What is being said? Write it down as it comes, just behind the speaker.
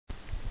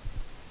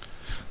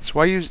So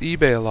I use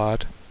eBay a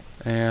lot,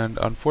 and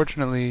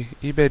unfortunately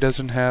eBay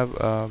doesn't have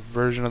a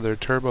version of their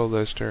Turbo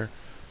Lister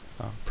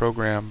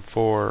program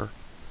for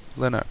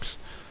Linux.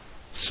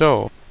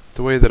 So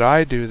the way that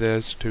I do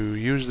this to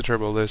use the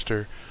Turbo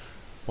Lister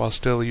while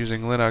still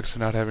using Linux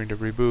and not having to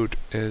reboot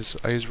is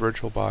I use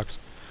Virtualbox.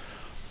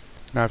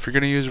 Now if you're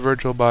going to use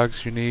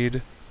Virtualbox, you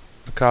need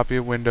a copy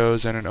of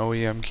Windows and an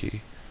OEM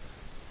key.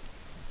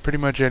 Pretty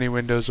much any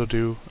Windows will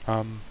do.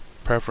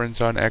 Preference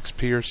on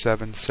XP or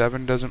 7.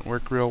 7 doesn't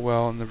work real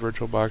well in the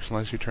Virtualbox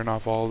unless you turn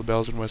off all the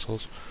bells and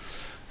whistles.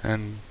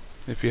 And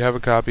if you have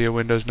a copy of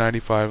Windows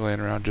 95 laying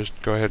around, just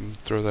go ahead and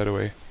throw that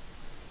away.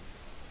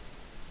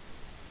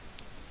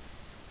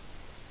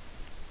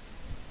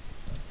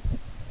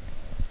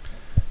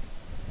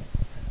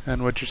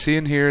 And what you're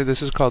seeing here,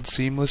 this is called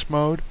seamless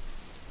mode.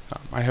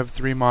 I have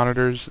 3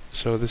 monitors,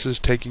 so this is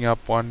taking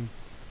up one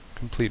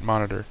complete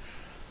monitor,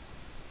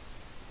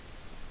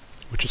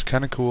 which is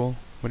kind of cool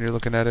when you're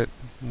looking at it.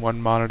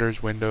 One monitor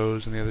is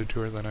Windows and the other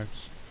 2 are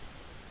Linux.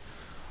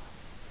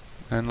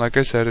 And like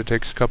I said, it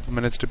takes a couple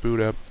minutes to boot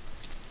up,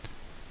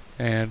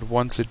 and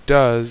once it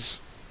does,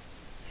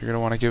 you're going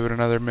to want to give it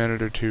another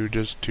minute or 2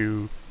 just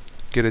to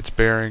get its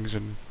bearings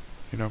and,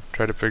 you know,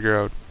 try to figure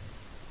out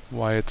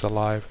why it's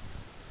alive.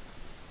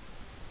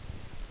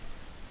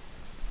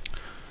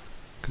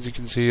 Because you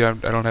can see I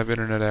don't have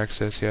internet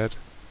access yet.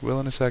 Will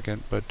in a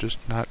second, but just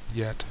not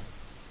yet.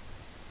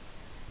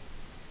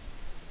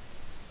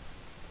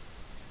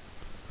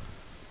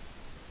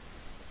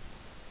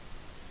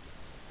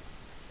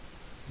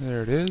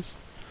 There it is.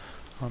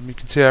 You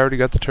can see I already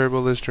got the Turbo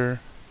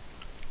Lister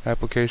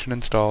application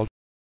installed.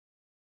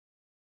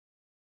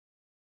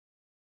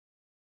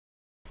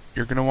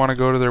 You're going to want to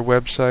go to their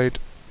website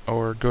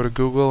or go to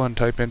Google and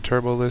type in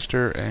Turbo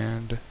Lister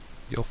and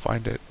you'll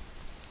find it.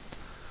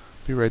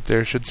 Be right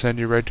there. Should send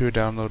you right to a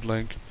download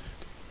link.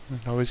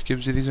 It always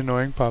gives you these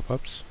annoying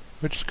pop-ups,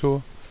 which is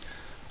cool.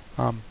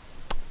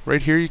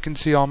 Right here you can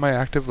see all my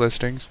active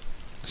listings.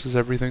 This is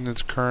everything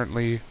that's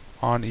currently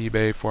on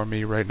eBay for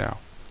me right now.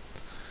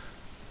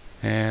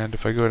 And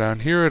if I go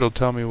down here, it'll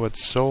tell me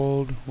what's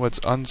sold, what's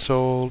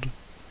unsold,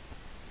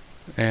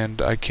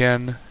 and I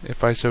can,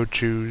 if I so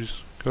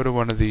choose, go to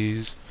one of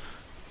these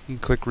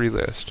and click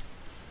relist.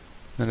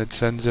 Then it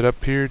sends it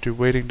up here to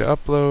waiting to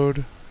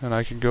upload, and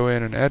I can go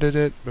in and edit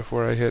it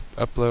before I hit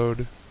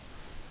upload,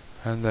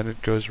 and then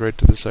it goes right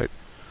to the site.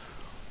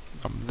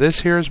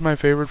 This here is my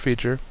favorite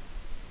feature,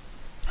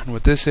 and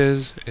what this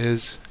is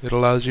it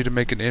allows you to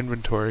make an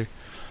inventory.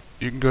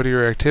 You can go to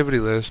your activity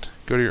list,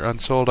 go to your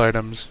unsold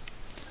items,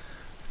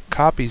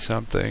 copy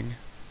something,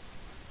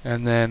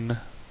 and then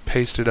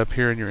paste it up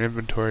here in your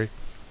inventory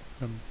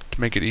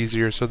to make it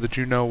easier so that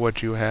you know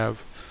what you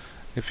have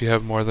if you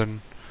have more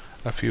than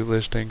a few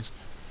listings.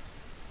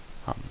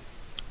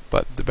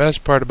 But the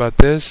best part about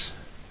this,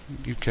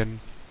 you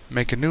can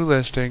make a new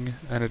listing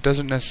and it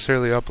doesn't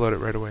necessarily upload it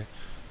right away.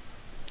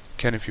 You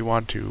can if you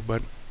want to,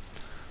 but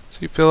so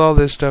you fill all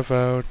this stuff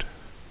out.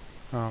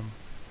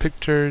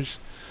 Pictures,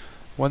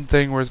 one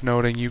thing worth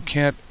noting, you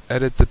can't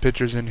edit the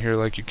pictures in here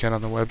like you can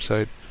on the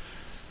website.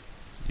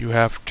 You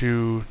have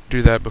to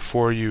do that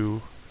before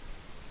you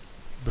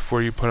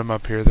put them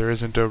up here. There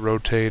isn't a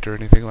rotate or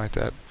anything like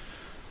that.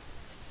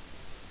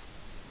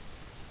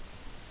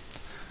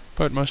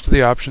 But most of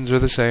the options are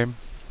the same.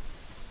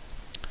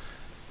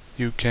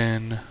 You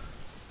can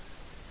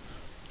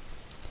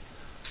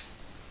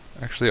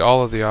actually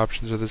all of the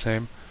options are the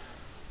same.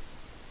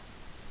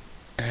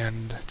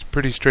 And it's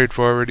pretty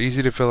straightforward,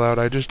 easy to fill out.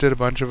 I just did a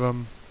bunch of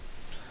them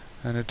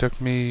and it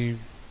took me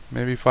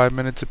maybe 5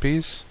 minutes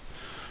apiece.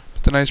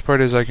 But the nice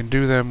part is I can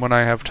do them when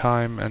I have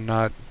time and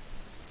not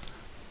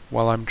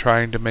while I'm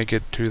trying to make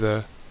it to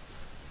the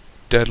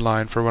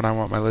deadline for when I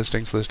want my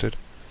listings listed.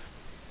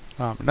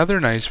 Another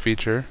nice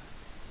feature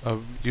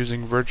of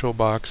using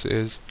Virtualbox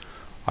is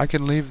I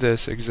can leave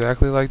this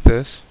exactly like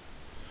this,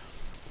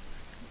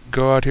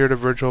 go out here to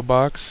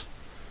Virtualbox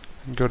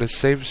and go to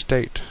Save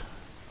State.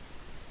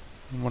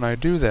 And when I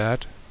do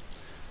that,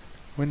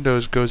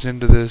 Windows goes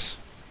into this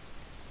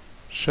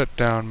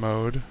shutdown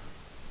mode,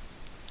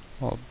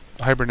 well,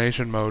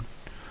 hibernation mode,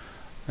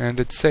 and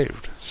it's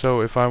saved.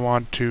 So if I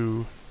want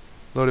to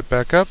load it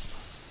back up,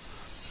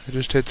 I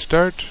just hit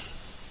start,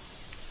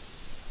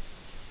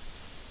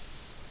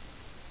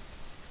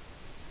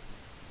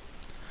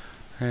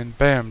 and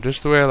bam,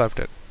 just the way I left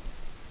it.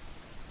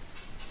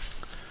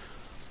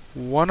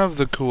 One of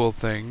the cool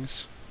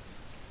things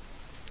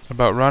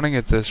about running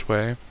it this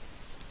way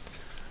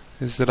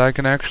is that I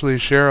can actually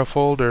share a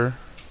folder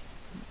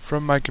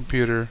from my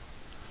computer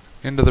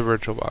into the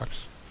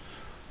Virtualbox.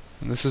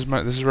 And this is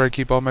where I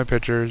keep all my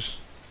pictures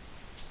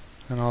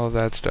and all of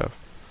that stuff.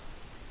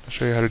 I'll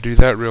show you how to do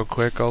that real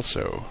quick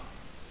also.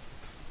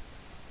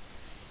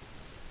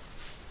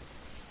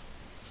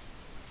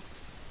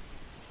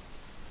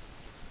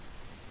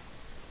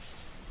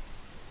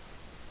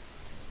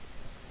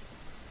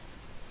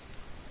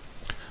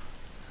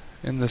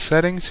 In the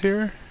settings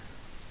here,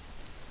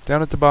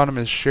 down at the bottom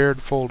is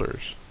shared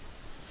folders.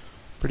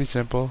 Pretty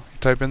simple. You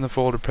type in the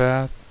folder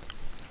path,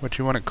 what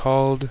you want it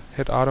called,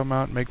 hit auto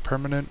mount, make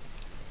permanent,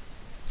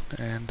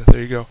 and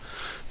there you go.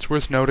 It's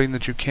worth noting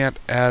that you can't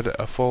add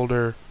a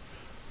folder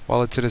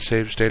while it's in a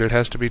save state. It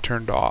has to be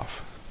turned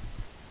off.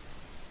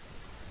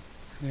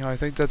 I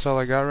think that's all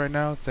I got right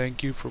now.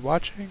 Thank you for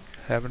watching.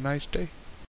 Have a nice day.